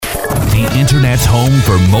Internet's home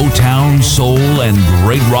for Motown, soul, and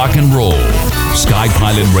great rock and roll.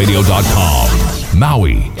 SkyPilotRadio.com.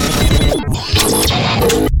 Maui.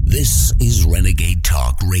 This is Renegade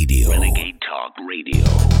Talk Radio. Renegade Talk Radio.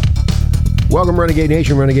 Welcome, Renegade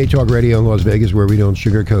Nation, Renegade Talk Radio in Las Vegas, where we don't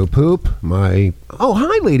sugarcoat poop. Hi,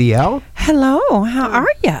 Lady L. Hello, how are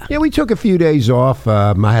you? Yeah, we took a few days off.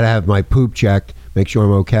 I had to have my poop checked, make sure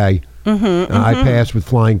I'm okay. I passed with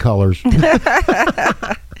flying colors.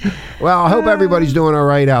 Well, I hope everybody's doing all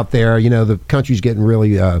right out there. You know, the country's getting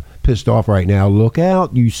really pissed off right now. Look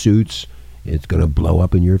out, you suits. It's going to blow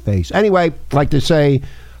up in your face. Anyway, I'd like to say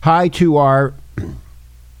hi to our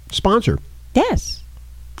sponsor. Yes.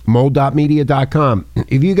 Mold.media.com.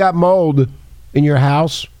 If you got mold in your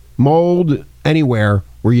house, mold anywhere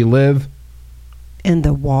where you live, in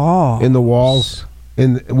the walls,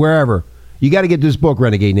 in wherever, you got to get this book,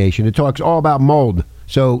 Renegade Nation. It talks all about mold.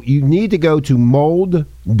 So you need to go to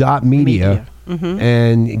mold.media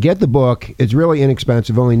and get the book. It's really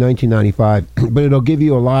inexpensive, only $19.95, but it'll give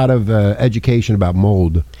you a lot of education about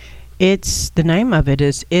mold. The name of it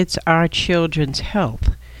is It's Our Children's Health.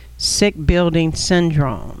 Sick Building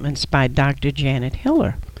Syndrome. It's by Dr. Janet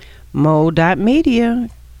Hiller. Mold.media.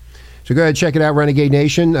 So go ahead, check it out, Renegade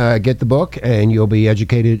Nation. Get the book, and you'll be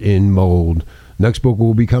educated in mold. Next book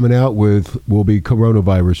will be coming out will be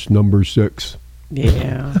Coronavirus number 6.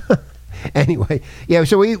 Yeah. Anyway, yeah.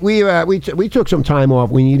 So we took some time off.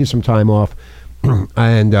 We needed some time off,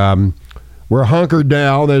 and we're hunkered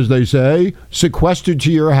down, as they say, sequestered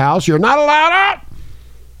to your house. You're not allowed out.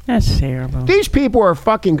 That's terrible. These people are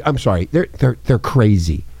fucking. I'm sorry. They're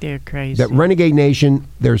crazy. They're crazy. That Renegade Nation.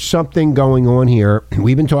 There's something going on here.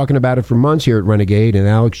 We've been talking about it for months here at Renegade, and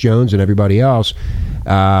Alex Jones and everybody else.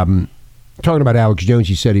 Talking about Alex Jones,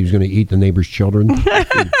 he said he was going to eat the neighbor's children.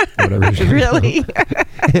 Really?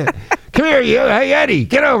 Come here, you. Hey, Eddie,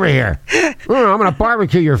 get over here. I'm going to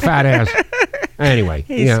barbecue your fat ass. Anyway.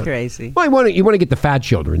 He's crazy. Well, you want to get the fat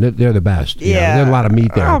children. They're the best. Yeah. There's a lot of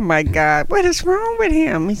meat there. Oh, my God. What is wrong with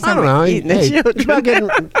him? He's I don't know. eating the children.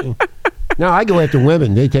 No, I go after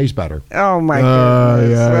women. They taste better. Oh, my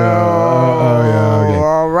goodness. Okay.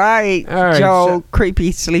 All right, Joe,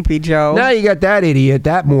 creepy, sleepy Joe. Now you got that idiot,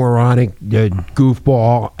 that moronic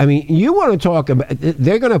goofball. I mean, you want to talk about?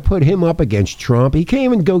 They're going to put him up against Trump. He can't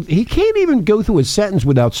even go through a sentence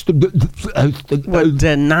without.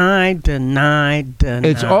 Deny.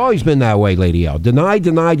 It's always been that way, Lady L. Deny. I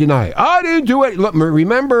didn't do it. Look,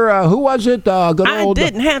 remember who was it? I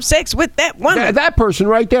didn't have sex with that woman. That person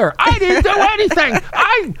right there. I didn't do anything.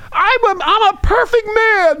 I'm a perfect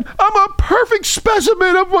man. I'm a perfect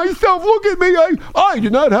specimen of myself. Look at me. I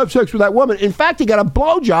did not have sex with that woman. In fact, he got a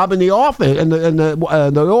blowjob in the office, in the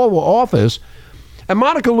Oval Office, and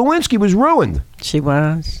Monica Lewinsky was ruined. She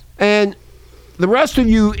was. And the rest of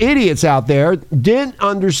you idiots out there didn't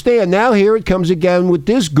understand. Now here it comes again with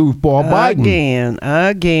this goofball Biden.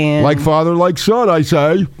 Again. Like father, like son, I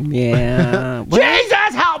say. Yeah.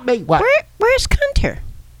 Jesus, help me. What? Where's Hunter?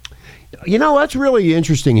 You know, that's really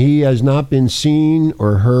interesting. He has not been seen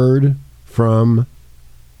or heard from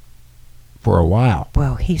for a while.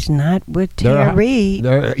 Well, he's not with Tara Reid.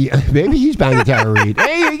 Maybe he's banging Tara Reid.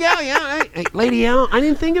 There you go. Yeah, Lady L, I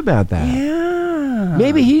didn't think about that. Yeah.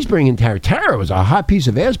 Maybe he's bringing Tara. Tara was a hot piece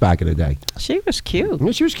of ass back in the day. She was cute.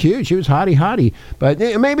 Yeah, she was cute. She was hottie. But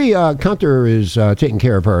maybe Hunter is taking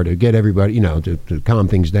care of her to get everybody, to calm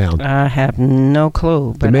things down. I have no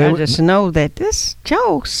clue. But I just know that this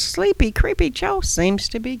Joe, sleepy, creepy Joe, seems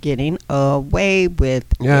to be getting away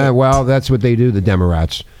with it. Yeah, well, that's what they do, the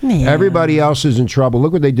Democrats. Yeah. Everybody else is in trouble.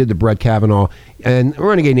 Look what they did to Brett Kavanaugh. And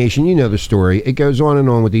Renegade Nation, you know the story. It goes on and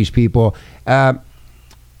on with these people.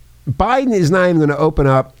 Biden is not even going to open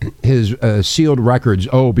up his sealed records.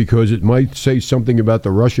 Oh, because it might say something about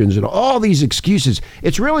the Russians and all these excuses.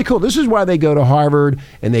 It's really cool. This is why they go to Harvard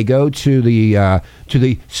and they go to the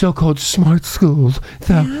so-called smart schools.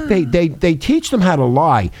 So they teach them how to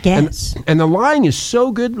lie. Yes. And the lying is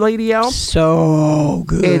so good, Lady L. So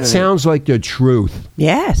good. It sounds like the truth.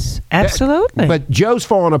 Yes, absolutely. But Joe's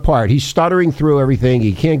falling apart. He's stuttering through everything.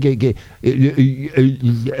 He can't get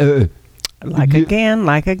Like again,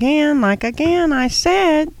 I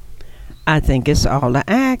said, I think it's all the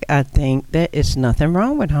act. I think that it's nothing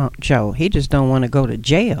wrong with Joe. He just don't want to go to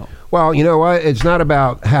jail. Well, you know what? It's not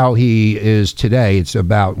about how he is today. It's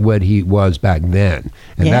about what he was back then.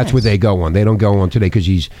 And that's what they go on. They don't go on today because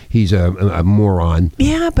he's a moron.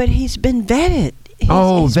 Yeah, but he's been vetted. He's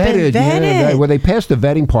vetted. been vetted. Yeah. Well, they passed the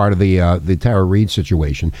vetting part of the Tara Reid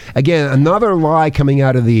situation. Again, another lie coming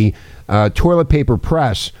out of the toilet paper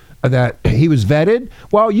press. That he was vetted.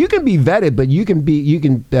 Well, you can be vetted, but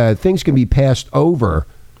things can be passed over,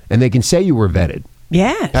 and they can say you were vetted.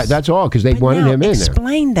 Yes. That's all, because they wanted him in there.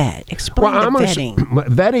 Explain that. Explain the vetting.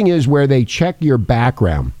 Vetting is where they check your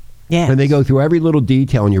background. Yes. And they go through every little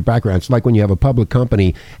detail in your background. It's like when you have a public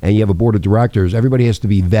company and you have a board of directors, everybody has to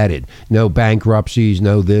be vetted. No bankruptcies,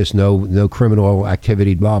 no this, no criminal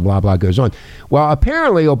activity, blah, blah, blah, goes on. Well,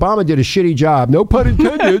 apparently Obama did a shitty job, no pun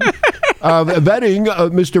intended, of vetting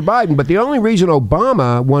Mr. Biden. But the only reason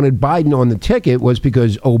Obama wanted Biden on the ticket was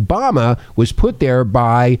because Obama was put there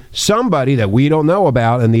by somebody that we don't know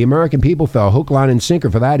about, and the American people fell hook, line, and sinker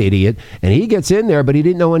for that idiot. And he gets in there, but he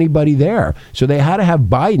didn't know anybody there. So they had to have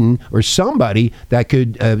Biden or somebody that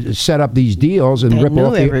could set up these deals and rip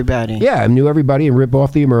off everybody. Yeah, knew everybody and rip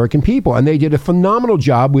off the American people. And they did a phenomenal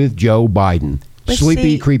job with Joe Biden.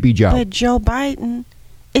 Sleepy, creepy Joe. But Joe Biden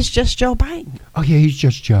is just Joe Biden. Oh yeah, he's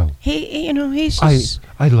just Joe. He's just...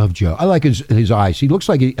 I love Joe. I like his eyes. He looks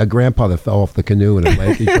like a grandpa that fell off the canoe in a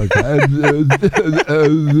lake. He's like,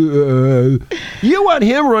 you want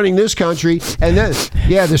him running this country, and then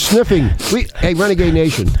the sniffing. Hey, Renegade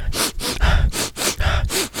Nation.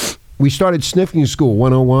 We started sniffing school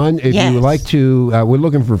 101. If you would like to, we're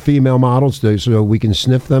looking for female models so we can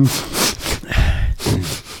sniff them.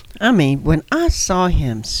 I mean, when I saw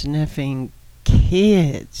him sniffing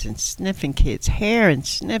kids and sniffing kids' hair and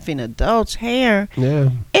sniffing adults' hair,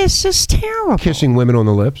 it's just terrible. Kissing women on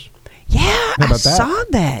the lips. Yeah, I saw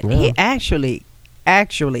that. Yeah. He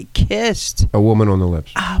actually kissed a woman on the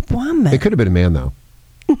lips. A woman. It could have been a man, though.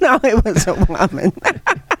 No, it was a woman.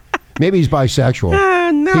 Maybe he's bisexual.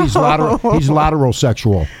 No. He's lateral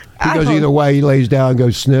sexual. He goes either way. He lays down and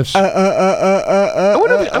goes sniffs.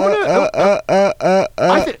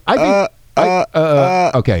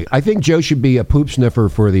 Okay. I think Joe should be a poop sniffer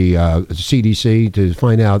for the CDC to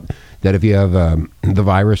find out that if you have the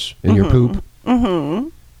virus in your poop. Mm-hmm.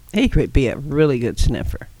 He could be a really good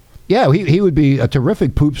sniffer. Yeah, he would be a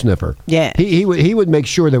terrific poop sniffer. Yeah. He would make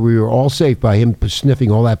sure that we were all safe by him sniffing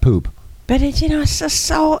all that poop. But it's just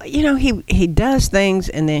so he does things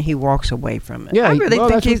and then he walks away from it. Yeah, I really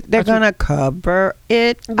think they're gonna cover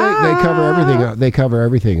it. They cover everything up. They cover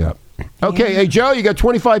everything up. Okay, hey Joe, you got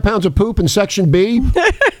 25 pounds of poop in Section B.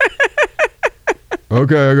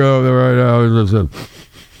 Okay, I go there right now. Listen.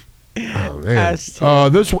 Oh man.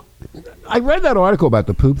 This one, I read that article about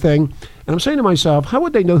the poop thing, and I'm saying to myself, how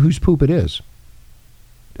would they know whose poop it is?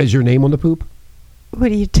 Is your name on the poop? What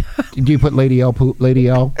are you talking? Do you put Lady L poop? Lady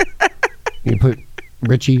L. You put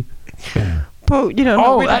Richie. Poop. You don't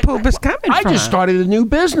know where the poop is coming from. I just started a new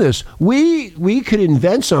business. We could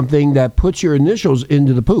invent something that puts your initials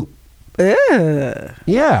into the poop.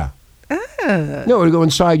 Yeah. No, it'll go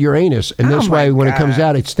inside your anus, and this way, when it comes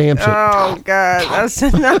out, it stamps it. Oh God, that's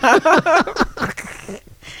enough.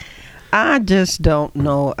 I just don't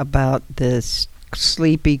know about this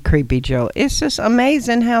sleepy, creepy Joe. It's just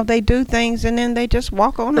amazing how they do things and then they just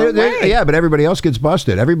walk on their way. Yeah, but everybody else gets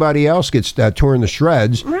busted. Everybody else gets torn to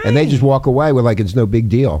shreds, and they just walk away with like it's no big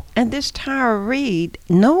deal. And this Tara Reid,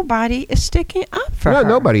 nobody is sticking up for her. No,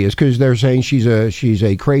 nobody is, because they're saying she's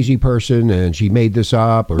a crazy person and she made this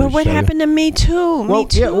up. But what happened to Me Too? Well, Me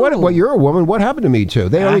Too. Yeah, well, you're a woman. What happened to Me Too?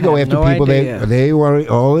 They only go after people. They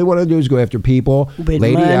all they want to do is go after people. With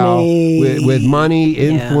Lady money. L, with money,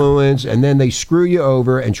 influence, and then they screw you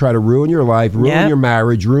over and try to ruin your life, ruin your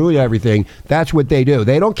marriage, ruin everything. That's what they do.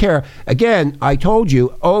 They don't care. Again, I told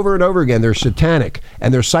you over and over again, they're satanic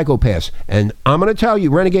and they're psychopaths. And I'm going to tell you,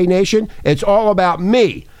 Renegade Nation, it's all about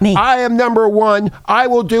me. I am number one. I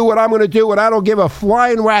will do what I'm going to do, and I don't give a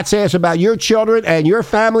flying rat's ass about your children and your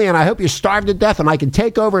family, and I hope you starve to death and I can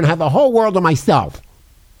take over and have the whole world to myself.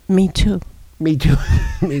 Me too. Me too.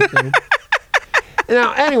 Me too.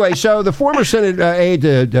 Now, anyway, so the former Senate aide,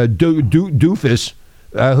 Doofus,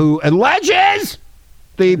 who alleges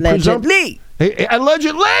the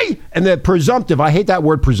allegedly, and the presumptive. I hate that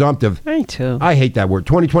word, presumptive. Me too. I hate that word.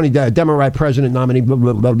 2020 Democrat president nominee. Blah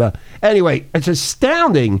blah blah blah. Anyway, it's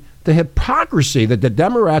astounding the hypocrisy that the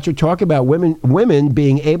Democrats are talking about women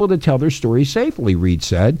being able to tell their story safely. Reid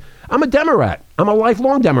said, "I'm a Democrat. I'm a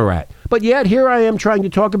lifelong Democrat. But yet here I am trying to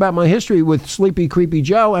talk about my history with Sleepy Creepy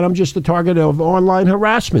Joe, and I'm just the target of online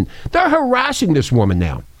harassment." They're harassing this woman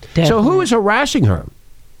now. Definitely. So who is harassing her?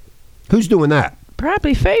 Who's doing that?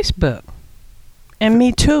 Probably Facebook. And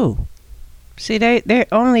Me Too. See, they're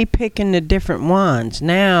only picking the different ones.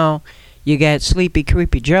 Now you got Sleepy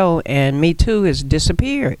Creepy Joe, and Me Too has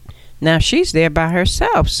disappeared. Now she's there by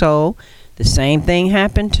herself. So the same thing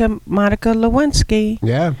happened to Monica Lewinsky.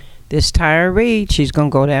 Yeah. This Tara Reid, she's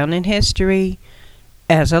going to go down in history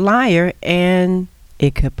as a liar, and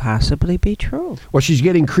it could possibly be true. Well, she's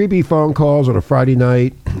getting creepy phone calls on a Friday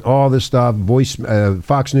night, all this stuff.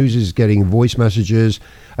 Fox News is getting voice messages.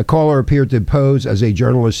 A caller appeared to pose as a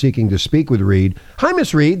journalist seeking to speak with Reed. Hi,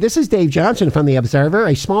 Miss Reed. This is Dave Johnson from The Observer,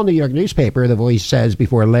 a small New York newspaper, the voice says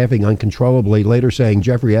before laughing uncontrollably, later saying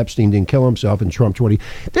Jeffrey Epstein didn't kill himself in Trump 20.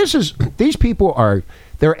 These people are,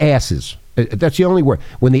 they're asses. That's the only word.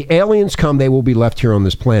 When the aliens come, they will be left here on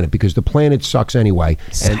this planet because the planet sucks anyway.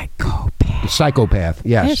 Psychopath,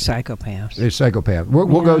 yes. They're psychopaths. They're psychopath.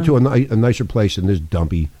 We'll go to a nicer place than this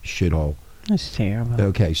dumpy shithole. That's terrible.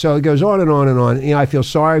 Okay, so it goes on and on and on. You know, I feel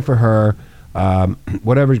sorry for her.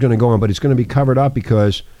 Whatever's going to go on, but it's going to be covered up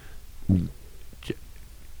because the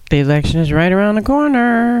election is right around the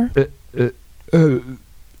corner. Get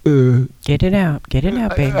it out. Get it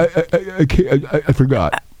out, baby. I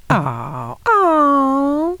forgot.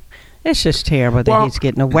 Oh. It's just terrible that he's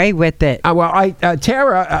getting away with it.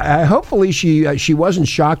 Tara, hopefully she wasn't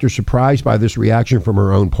shocked or surprised by this reaction from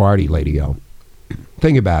her own party, Lady O.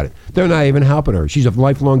 Think about it. They're not even helping her. She's a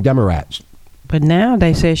lifelong Democrat. But now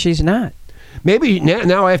they say she's not. Maybe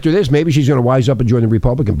now after this, maybe she's going to wise up and join the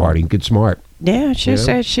Republican Party and get smart. Yeah, she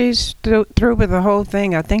said she's through with the whole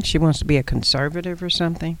thing. I think she wants to be a conservative or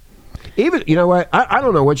something. Even, you know what? I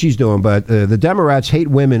don't know what she's doing, but the Democrats hate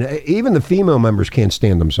women. Even the female members can't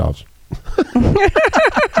stand themselves.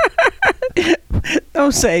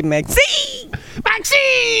 Don't say Maxine.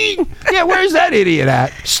 Maxine! Yeah, where's that idiot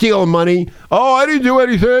at? Stealing money. Oh, I didn't do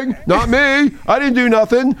anything. Not me. I didn't do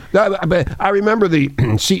nothing. I remember the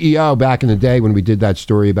CEO back in the day when we did that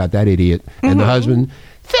story about that idiot and the husband.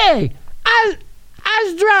 Say, I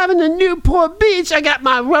was driving to Newport Beach. I got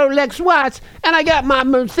my Rolex watch and I got my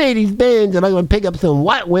Mercedes Benz and I'm going to pick up some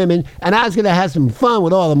white women and I was going to have some fun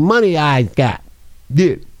with all the money I got.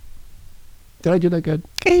 Did I do that good?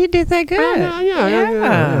 You did that good.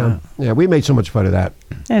 Yeah, we made so much fun of that.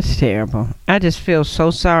 That's terrible. I just feel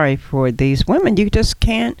so sorry for these women. You just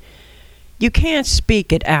can't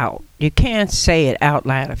speak it out. You can't say it out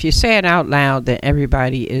loud. If you say it out loud, then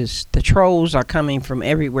the trolls are coming from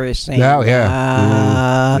everywhere saying,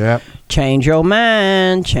 change your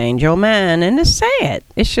mind, and it's sad.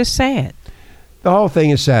 It's just sad. The whole thing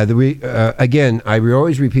is sad. Again, I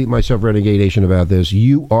always repeat myself, Renegade Nation, about this.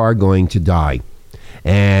 You are going to die.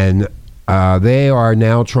 And they are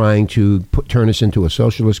now trying to turn us into a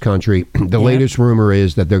socialist country. The latest rumor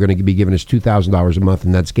is that they're going to be giving us $2,000 a month,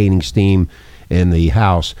 and that's gaining steam in the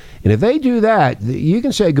House. And if they do that, you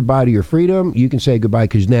can say goodbye to your freedom. You can say goodbye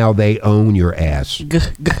because now they own your ass.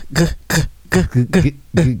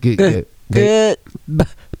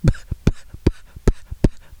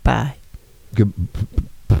 Bye.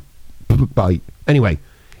 Bye. Anyway,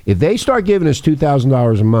 if they start giving us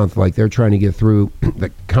 $2,000 a month like they're trying to get through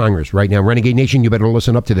the Congress right now, Renegade Nation, you better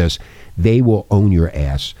listen up to this. They will own your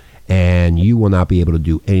ass, and you will not be able to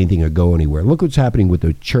do anything or go anywhere. Look what's happening with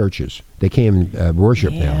the churches. They can't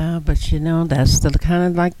worship now. Yeah, but that's the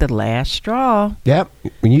kind of like the last straw. Yep.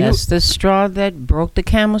 That's the straw that broke the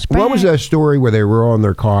camel's back. What was that story where they were on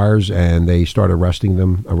their cars and they started arresting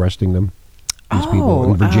them? These people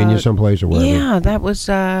in Virginia someplace or wherever. Yeah, that was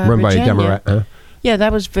run by a Democrat. Huh? Yeah,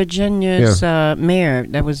 that was Virginia's mayor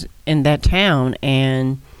that was in that town,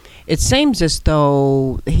 and it seems as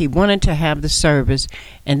though he wanted to have the service,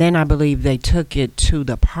 and then I believe they took it to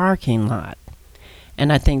the parking lot,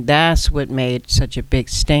 and I think that's what made such a big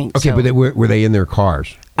stink. Okay, but were they in their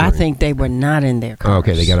cars? I think they were not in their cars. Oh,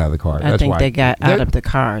 okay, they got out of the car. I think they got out of the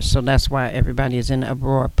cars, so that's why everybody is in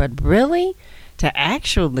uproar. But really, to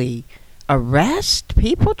actually arrest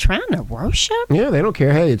people trying to worship? Yeah, they don't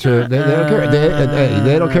care. Hey, they don't care.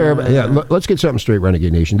 They don't care about. Let's get something straight,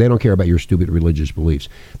 Renegade Nation. They don't care about your stupid religious beliefs.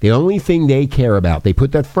 The only thing they care about, they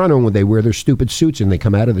put that front on when they wear their stupid suits and they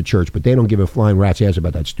come out of the church, but they don't give a flying rat's ass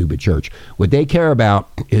about that stupid church. What they care about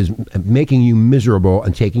is making you miserable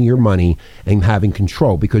and taking your money and having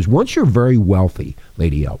control. Because once you're very wealthy,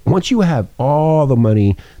 Lady L, once you have all the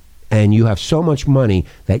money and you have so much money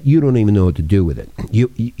that you don't even know what to do with it.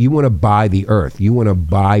 You want to buy the earth. You want to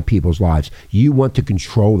buy people's lives. You want to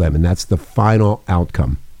control them, and that's the final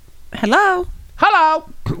outcome. Hello?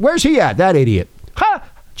 Where's he at, that idiot?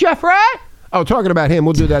 Jeffrey? Oh, talking about him.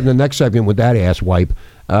 We'll do that in the next segment with that ass wipe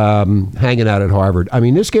hanging out at Harvard. I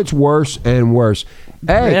mean, this gets worse and worse.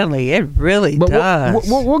 Hey, really? It really does.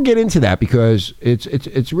 We'll get into that because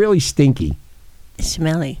it's really stinky. It's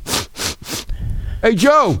smelly. Hey,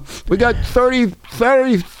 Joe, we got 30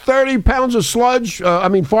 30 pounds of sludge,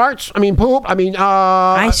 farts, poop,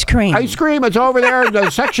 ice cream. Ice cream, it's over there in the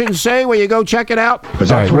section C where you go check it out. Because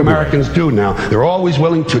that's what Americans do now. They're always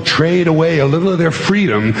willing to trade away a little of their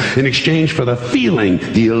freedom in exchange for the feeling,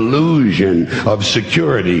 the illusion of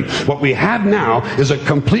security. What we have now is a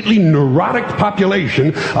completely neurotic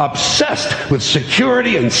population obsessed with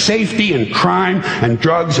security and safety and crime and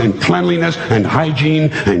drugs and cleanliness and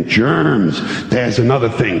hygiene and germs. There's another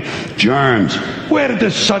thing. Germs. Where did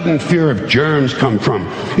this sudden fear of germs come from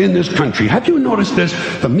in this country? Have you noticed this?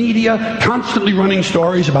 The media constantly running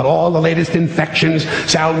stories about all the latest infections,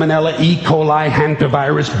 salmonella, E. coli,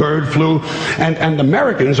 hantavirus, bird flu, and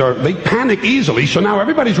Americans they panic easily, so now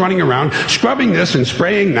everybody's running around scrubbing this and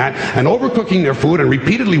spraying that and overcooking their food and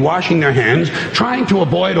repeatedly washing their hands, trying to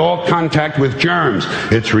avoid all contact with germs.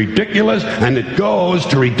 It's ridiculous, and it goes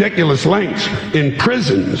to ridiculous lengths. In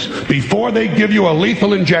prisons, before they give you a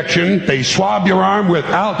lethal injection, they swab your arm with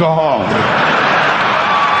alcohol.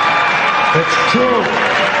 It's true.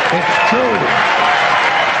 It's true.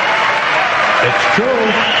 It's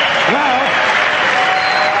true.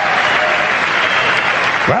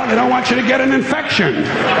 Well, they don't want you to get an infection.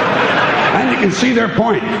 And you can see their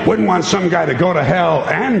point. Wouldn't want some guy to go to hell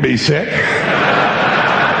and be sick.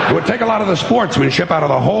 It would take a lot of the sportsmanship out of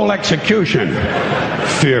the whole execution.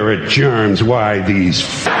 Fear of germs, why these...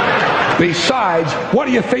 Besides, what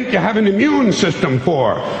do you think you have an immune system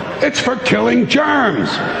for? It's for killing germs.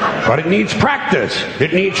 But it needs practice.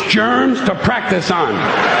 It needs germs to practice on.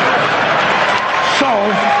 So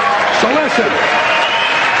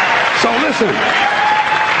listen.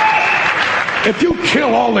 If you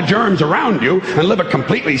kill all the germs around you and live a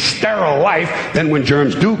completely sterile life, then when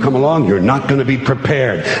germs do come along, you're not going to be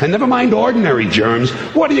prepared. And never mind ordinary germs,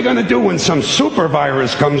 what are you going to do when some super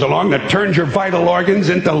virus comes along that turns your vital organs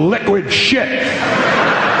into liquid shit?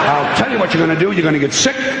 I'll tell you what you're going to do. You're going to get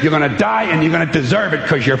sick, you're going to die, and you're going to deserve it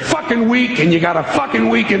because you're fucking weak and you got a fucking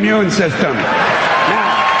weak immune system.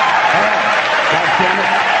 Now, God damn it.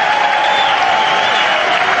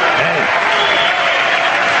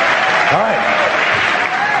 All right.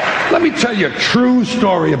 Let me tell you a true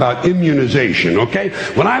story about immunization, okay?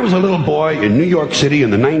 When I was a little boy in New York City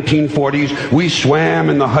in the 1940s, we swam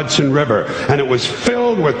in the Hudson River, and it was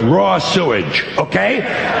filled with raw sewage,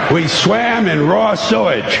 okay? We swam in raw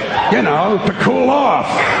sewage, to cool off.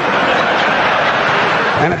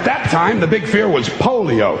 And at that time, the big fear was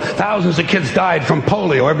polio. Thousands of kids died from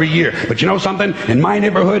polio every year. But you know something? In my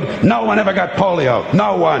neighborhood, no one ever got polio.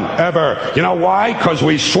 No one ever. You know why? Because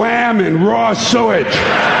we swam in raw sewage.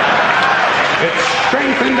 It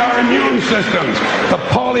strengthened our immune systems. The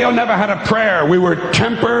polio never had a prayer. We were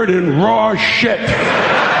tempered in raw shit.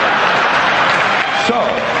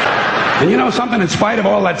 And you know something? In spite of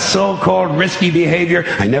all that so-called risky behavior,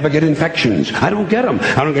 I never get infections. I don't get them.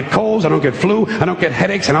 I don't get colds. I don't get flu. I don't get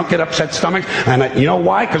headaches. I don't get upset stomachs. And you know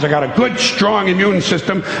why? Because I got a good, strong immune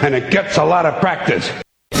system, and it gets a lot of practice.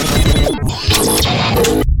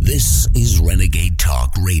 This is Renegade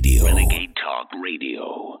Talk Radio. Renegade Talk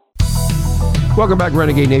Radio. Welcome back,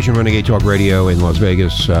 Renegade Nation, Renegade Talk Radio in Las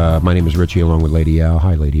Vegas. My name is Richie, along with Lady Al.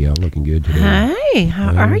 Hi, Lady Al. Looking good today. Hi,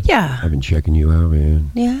 how are ya? I've been checking you out,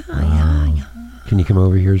 man. Yeah. Can you come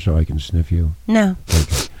over here so I can sniff you? No.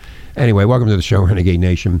 Okay. Anyway, welcome to the show, Renegade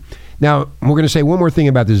Nation. Now, we're going to say one more thing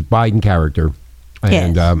about this Biden character.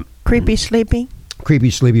 And, yes. Creepy, sleepy?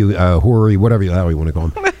 Creepy, sleepy, hoary, whatever the hell you want to call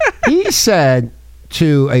him. He said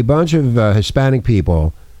to a bunch of Hispanic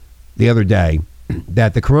people the other day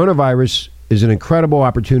that the coronavirus is an incredible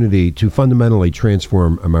opportunity to fundamentally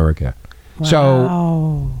transform America. Wow.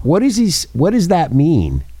 So what does that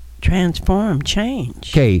mean? Transform,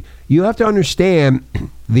 change. Okay, you have to understand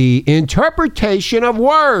the interpretation of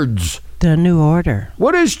words. The new order.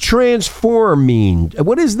 What does transform mean?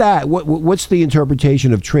 What is that? What's the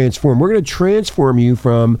interpretation of transform? We're going to transform you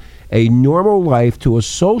from a normal life to a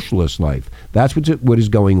socialist life. That's what is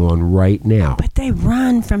going on right now. But they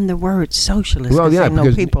run from the word socialist. Well, yeah, I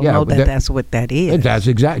know people know that's what that is. That's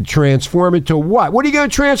exactly. Transform it to what? What are you going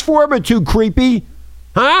to transform it to, creepy?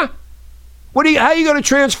 Huh? How are you going to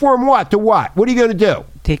transform what to what? What are you going to do?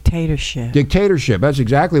 Dictatorship. That's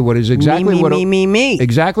exactly what exactly what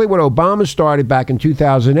Obama started back in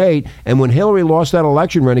 2008. And when Hillary lost that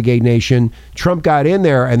election, Renegade Nation, Trump got in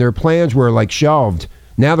there, and their plans were like shelved.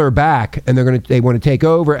 Now they're back, and they want to take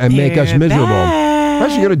over and make us miserable. We're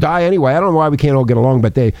actually going to die anyway. I don't know why we can't all get along,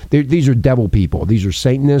 but these are devil people. These are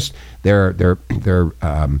Satanists.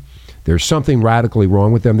 There's something radically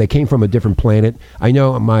wrong with them. They came from a different planet. I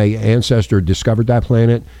know my ancestor discovered that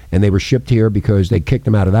planet, and they were shipped here because they kicked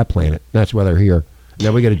them out of that planet. That's why they're here.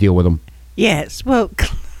 Now we got to deal with them. Yes. Well,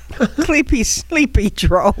 Sleepy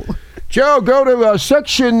Joe. Joe, go to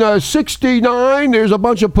section 69. There's a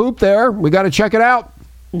bunch of poop there. We got to check it out.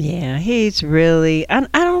 Yeah, he's really.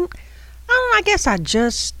 I guess I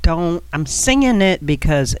just don't. I'm singing it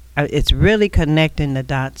because it's really connecting the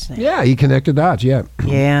dots now. Yeah, he connected dots, yeah.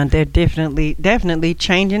 Yeah, they're definitely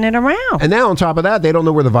changing it around. And now on top of that, they don't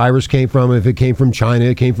know where the virus came from. If it came from China,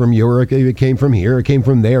 it came from Europe, it came from here, it came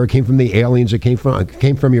from there, it came from the aliens, it came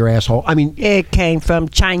from your asshole. I mean, it came from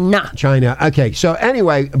China. Okay, so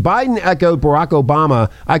anyway, Biden echoed Barack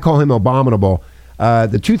Obama. I call him abominable.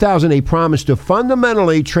 The 2008 promise to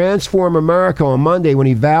fundamentally transform America on Monday when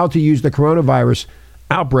he vowed to use the coronavirus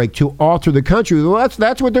outbreak to alter the country. Well,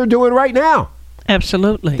 that's what they're doing right now.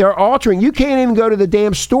 Absolutely. They're altering. You can't even go to the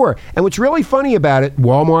damn store. And what's really funny about it,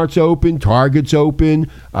 Walmart's open, Target's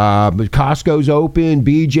open, Costco's open,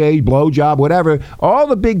 BJ, Blowjob, whatever. All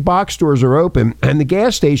the big box stores are open, and the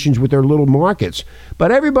gas stations with their little markets.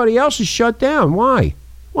 But everybody else is shut down. Why?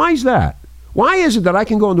 Why is that? Why is it that I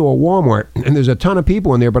can go into a Walmart and there's a ton of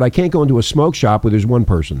people in there, but I can't go into a smoke shop where there's one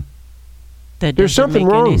person? There's something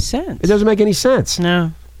wrong. Any sense. It doesn't make any sense.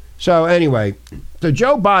 No. So anyway, so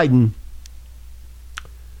Joe Biden,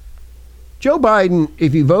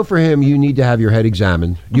 if you vote for him, you need to have your head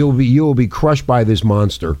examined. You will be crushed by this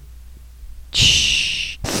monster.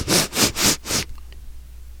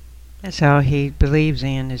 That's how he believes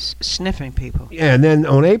in, is sniffing people. Yeah, and then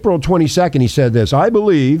on April 22nd, he said this: I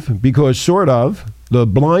believe, because sort of, the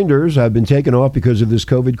blinders have been taken off because of this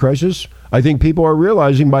COVID crisis. I think people are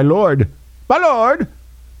realizing, my Lord,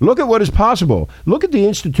 look at what is possible. Look at the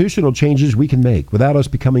institutional changes we can make without us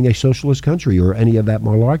becoming a socialist country or any of that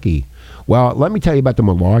malarkey. Well, let me tell you about the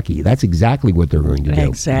malarkey. That's exactly what they're going to do.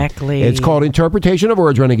 Exactly. It's called interpretation of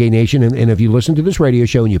words, Renegade Nation. And if you listen to this radio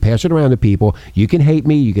show and you pass it around to people, you can hate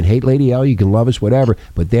me, you can hate Lady L, you can love us, whatever,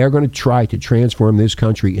 but they're going to try to transform this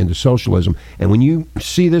country into socialism. And when you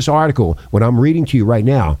see this article, what I'm reading to you right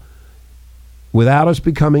now, without us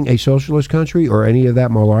becoming a socialist country or any of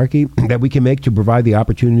that malarkey that we can make to provide the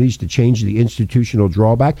opportunities to change the institutional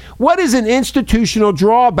drawback. What is an institutional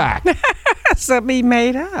drawback? Something he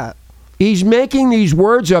made up. He's making these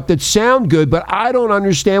words up that sound good, but I don't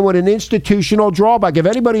understand what an institutional drawback. If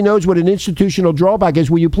anybody knows what an institutional drawback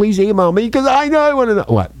is, will you please email me? Because I know I want to know.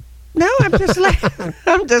 What? No, I'm just laughing.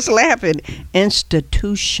 I'm just laughing.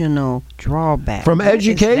 Institutional drawback. From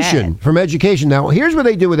education. From education. Now, here's what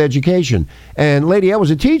they do with education. And Lady L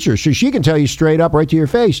was a teacher, so she can tell you straight up, right to your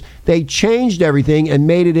face. They changed everything and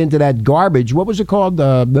made it into that garbage. What was it called?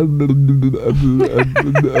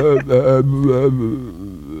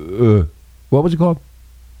 What was it called?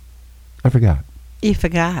 I forgot. You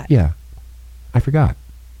forgot. Yeah, I forgot.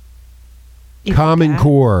 Common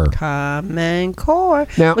Core. Common Core.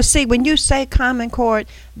 Now, well, see, when you say Common Core,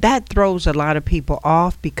 that throws a lot of people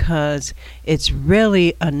off because it's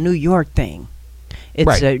really a New York thing. It's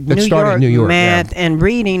right. a New York math and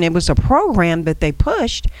reading. It was a program that they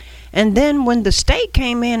pushed. And then when the state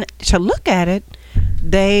came in to look at it,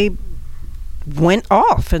 they went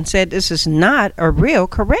off and said this is not a real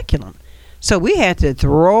curriculum. So we had to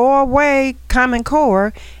throw away Common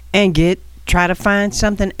Core and try to find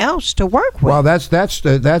something else to work with. Well, that's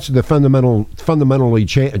the fundamentally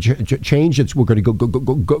change that we're going to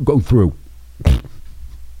go through.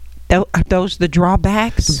 Are those the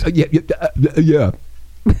drawbacks? Yeah.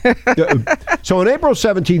 So on April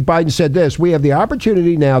 17th, Biden said this: we have the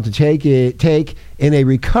opportunity now to take in a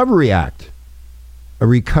recovery act. A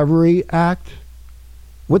recovery act?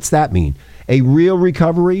 What's that mean? A real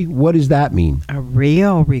recovery? What does that mean? A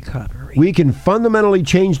real recovery. We can fundamentally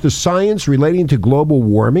change the science relating to global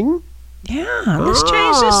warming? Yeah, let's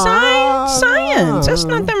change the science. There's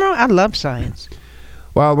nothing wrong. I love science.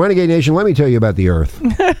 Well, Renegade Nation, let me tell you about the Earth.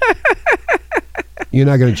 You're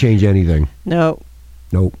not going to change anything. No.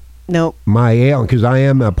 Nope. Nope. My alien, because I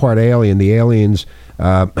am a part alien. The aliens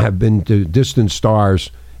have been to distant stars,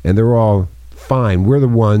 and they're all fine. We're the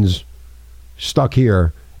ones stuck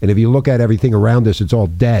here. And if you look at everything around us, it's all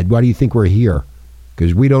dead. Why do you think we're here?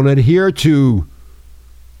 Because we don't adhere to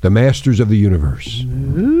the masters of the universe.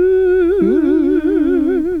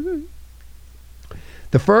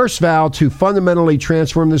 The first vow to fundamentally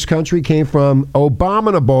transform this country came from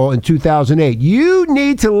Abominable in 2008. You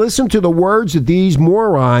need to listen to the words that these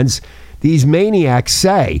morons, these maniacs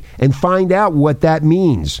say and find out what that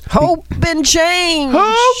means. Hope and change.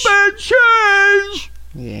 Hope and change.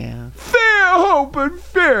 Yeah. Fair hope and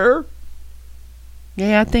fear.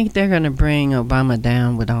 Yeah, I think they're going to bring Obama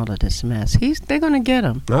down with all of this mess. They're going to get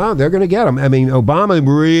him. Oh, they're going to get him. I mean, Obama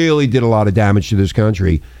really did a lot of damage to this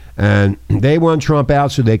country, and they want Trump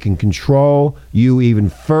out so they can control you even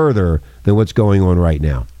further than what's going on right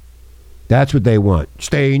now. That's what they want.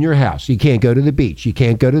 Stay in your house. You can't go to the beach. You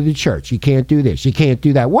can't go to the church. You can't do this. You can't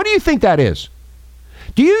do that. What do you think that is?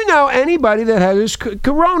 Do you know anybody that has this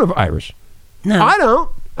coronavirus? No. I don't.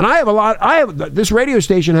 And I have a lot. This radio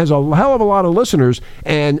station has a hell of a lot of listeners,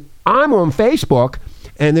 and I'm on Facebook,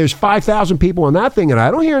 and there's 5,000 people on that thing, and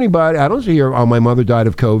I don't hear anybody. I don't hear, oh, my mother died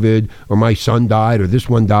of COVID, or my son died, or this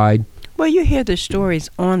one died. Well, you hear the stories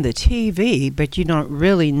on the TV, but you don't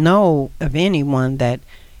really know of anyone that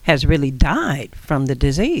has really died from the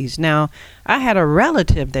disease. Now, I had a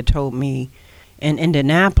relative that told me in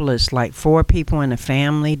Indianapolis, like 4 people in a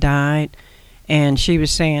family died, and she was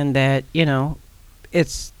saying that, you know,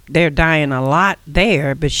 they're dying a lot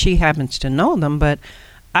there, but she happens to know them, but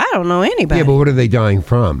I don't know anybody. Yeah, but what are they dying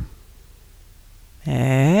from?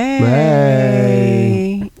 Hey.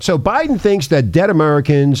 So Biden thinks that dead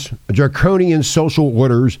Americans, draconian social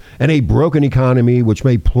orders, and a broken economy, which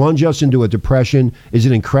may plunge us into a depression, is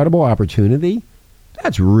an incredible opportunity.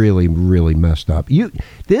 That's really, really messed up.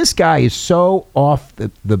 This guy is so off the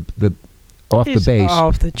base.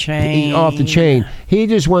 Off the chain. He's off the chain. He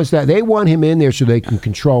just wants that. They want him in there so they can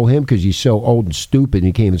control him because he's so old and stupid and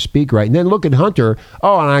he can't even speak right. And then look at Hunter.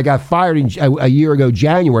 Oh, and I got fired a year ago,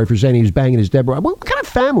 January, for saying he was banging his dead brother. What kind of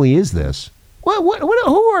family is this?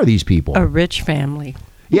 Who are these people? A rich family.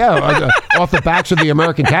 Yeah, off the backs of the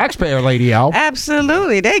American taxpayer, Lady L.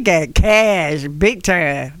 Absolutely. They got cash big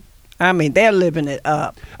time. I mean, they're living it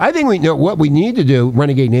up. I think we know what we need to do,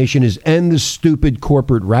 Renegade Nation, is end the stupid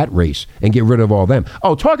corporate rat race and get rid of all them.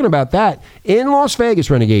 Oh, talking about that, in Las Vegas,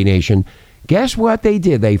 Renegade Nation, guess what they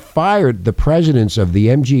did? They fired the presidents of the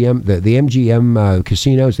MGM, the MGM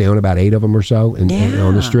casinos. They own about 8 of them or so on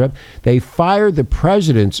the Strip. They fired the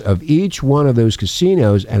presidents of each one of those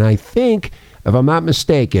casinos, and I think, if I'm not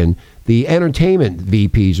mistaken, the entertainment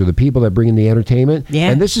VPs are the people that bring in the entertainment. Yeah.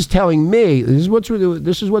 And this is telling me,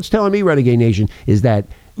 this is what's telling me, Renegade Nation, is that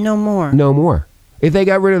no more. No more. If they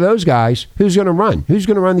got rid of those guys, who's going to run? Who's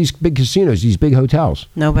going to run these big casinos, these big hotels?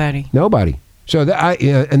 Nobody. So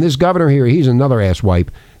and this governor here, he's another asswipe.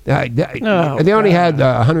 They only had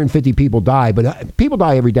 150 people die, but people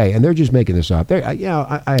die every day, and they're just making this up.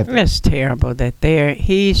 It's terrible that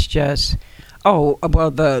he's just. Oh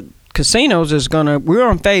well, the casinos is we're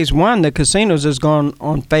on phase 1. The casinos is going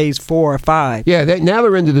on phase 4 or 5. Yeah, now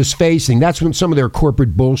they're into this phase thing. That's when some of their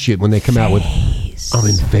corporate bullshit when they come out with. I'm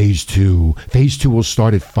in phase 2. Phase 2 will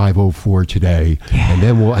start at 5:04 today, and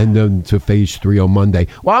then we'll end them to phase 3 on Monday.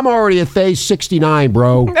 Well, I'm already at phase 69,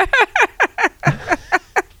 bro.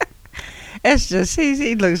 It's just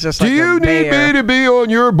he looks just like a bear. Do you need me to be on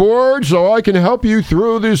your board so I can help you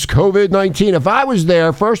through this COVID-19? If I was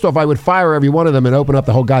there, first off, I would fire every one of them and open up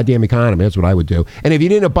the whole goddamn economy. That's what I would do. And if you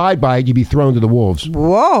didn't abide by it, you'd be thrown to the wolves.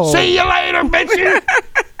 Whoa. See you later, bitches.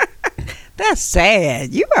 That's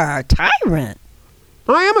sad. You are a tyrant.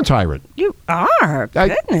 I am a tyrant. You are.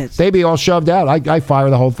 Goodness. They be all shoved out. I fire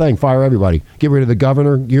the whole thing. Fire everybody. Get rid of the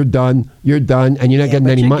governor. You're done. And you're not getting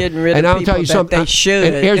any money. And I'll tell you something. They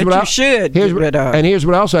should. And here's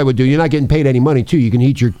what else I would do. You're not getting paid any money too. You can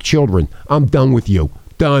eat your children. I'm done with you.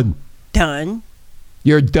 Done. Done.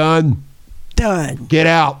 You're done. Done. Get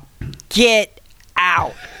out. Get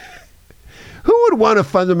out. Who would want to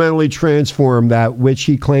fundamentally transform that which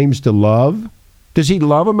he claims to love? Does he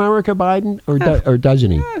love America, Biden, or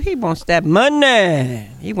doesn't he? He wants that money.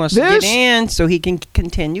 He wants to get in so he can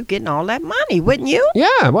continue getting all that money, wouldn't you?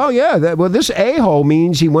 Yeah, well, yeah. This a-hole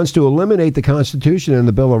means he wants to eliminate the Constitution and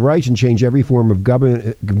the Bill of Rights and change every form of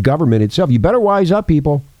government itself. You better wise up,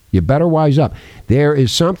 people. You better wise up. There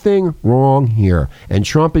is something wrong here, and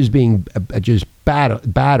Trump is being just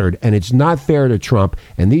battered, and it's not fair to Trump.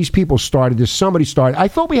 And these people started this. Somebody started. I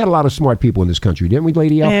thought we had a lot of smart people in this country, didn't we,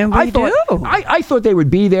 Lady L? And we do. I thought they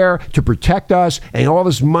would be there to protect us, and all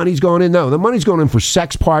this money's going in. No, the money's going in for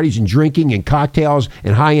sex parties and drinking and cocktails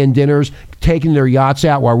and high-end dinners, taking their yachts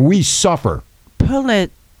out while we suffer. Pull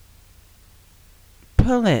it.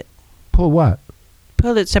 Pull what?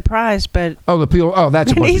 Pulitzer Prize, but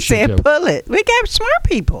that's a bunch he of shit said too. pull it. We got smart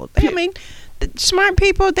people. I mean, smart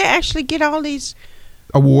people, they actually get all these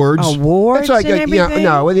awards. That's like and everything.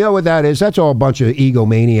 No, you know what that is? That's all a bunch of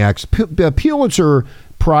egomaniacs. Pulitzer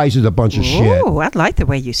Prize is a bunch of shit. Oh, I like the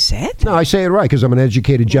way you said that. No, I say it right because I'm an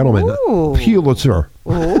educated gentleman. Ooh. Pulitzer.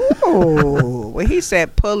 Oh, well, he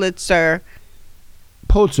said Pulitzer.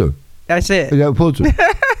 Pulitzer. That's it. Yeah, Pulitzer.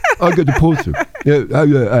 I got the Pulitzer.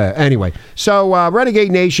 Anyway, so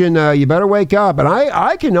Renegade Nation, you better wake up. And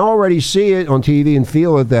I can already see it on TV and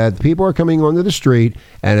feel it that people are coming onto the street,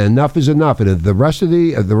 and enough is enough. And if the rest of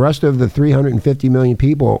the 350 million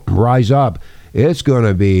people rise up, it's going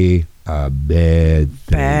to be a bad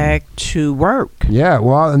thing. Back to work. Yeah,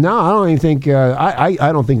 well, no, I don't even think I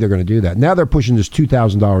don't think they're going to do that. Now they're pushing this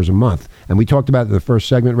 $2,000 a month, and we talked about it in the first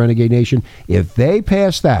segment, Renegade Nation. If they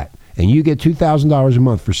pass that and you get $2,000 a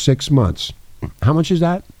month for 6 months, how much is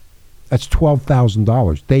that? That's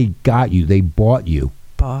 $12,000. They got you. They bought you.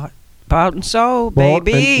 Bought and sold, Bought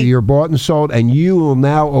baby. and you're bought and sold, and you will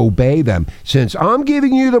now obey them. Since I'm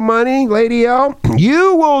giving you the money, Lady L,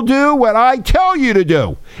 you will do what I tell you to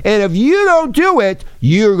do. And if you don't do it,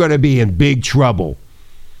 you're going to be in big trouble.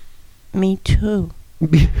 Me too.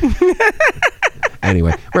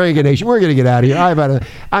 Anyway, Renegade Nation, we're going to get out of here.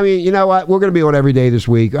 I mean, you know what? We're going to be on every day this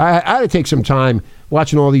week. I had to take some time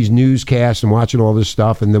watching all these newscasts and watching all this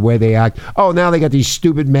stuff and the way they act. Oh, now they got these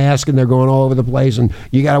stupid masks and they're going all over the place and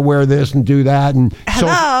you got to wear this and do that. And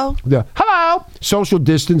Hello. hello. Social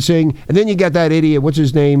distancing. And then you got that idiot, what's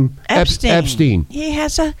his name? Epstein.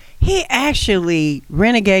 He actually,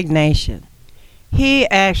 Renegade Nation, he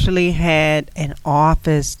actually had an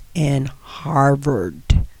office in Harvard.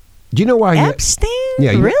 Do you know why Epstein?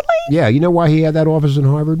 Really? Yeah, you know why he had that office in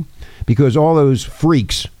Harvard? Because all those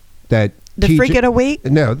freaks that The freak of the week?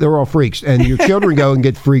 No, they're all freaks. And your children go and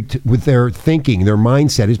get freaked with their thinking, their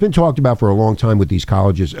mindset. It's been talked about for a long time with these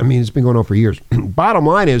colleges. I mean, it's been going on for years. Bottom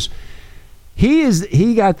line is,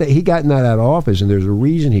 he got in that office, and there's a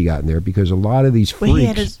reason he got in there, because a lot of these freaks.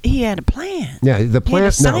 Well, he had a plan. Yeah, the plan. He had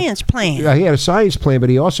a science plan. Yeah, he had a science plan, but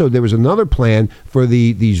there was another plan for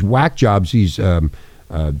these whack jobs, these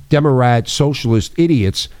Democrat socialist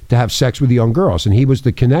idiots, to have sex with young girls, and he was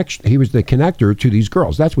the connection. He was the connector to these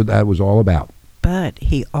girls. That's what that was all about. But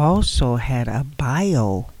he also had a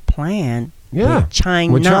bio plan. Yeah, with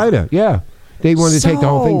China. With China, yeah, they wanted to take the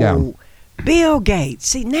whole thing down. Bill Gates.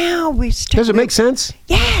 See, now does it make sense?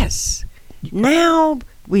 Yes. Now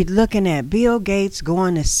we're looking at Bill Gates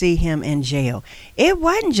going to see him in jail. It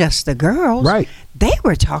wasn't just the girls. Right. They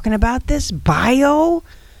were talking about this bio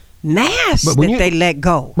mass that they let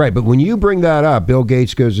go. Right, but when you bring that up, Bill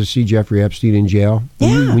Gates goes to see Jeffrey Epstein in jail.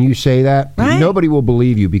 Yeah. When you say that, right, nobody will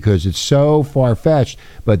believe you because it's so far-fetched.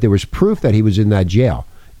 But there was proof that he was in that jail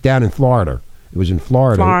down in Florida. It was in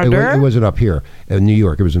Florida. It wasn't up here in New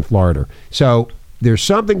York. It was in Florida. So there's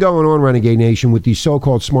something going on, Renegade Nation, with these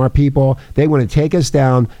so-called smart people. They want to take us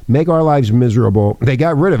down, make our lives miserable. They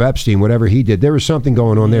got rid of Epstein, whatever he did. There was something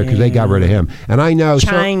going on there because they got rid of him. And I know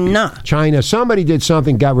China. Somebody did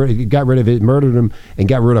something, got rid of it, murdered him, and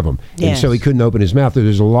got rid of him. Yes. And so he couldn't open his mouth.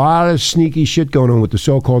 There's a lot of sneaky shit going on with the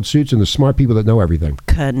so-called suits and the smart people that know everything.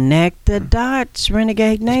 Connect the dots,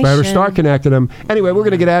 Renegade Nation. Better start connecting them. Anyway, we're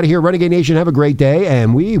going to get out of here. Renegade Nation, have a great day,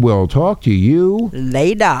 and we will talk to you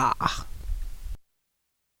later.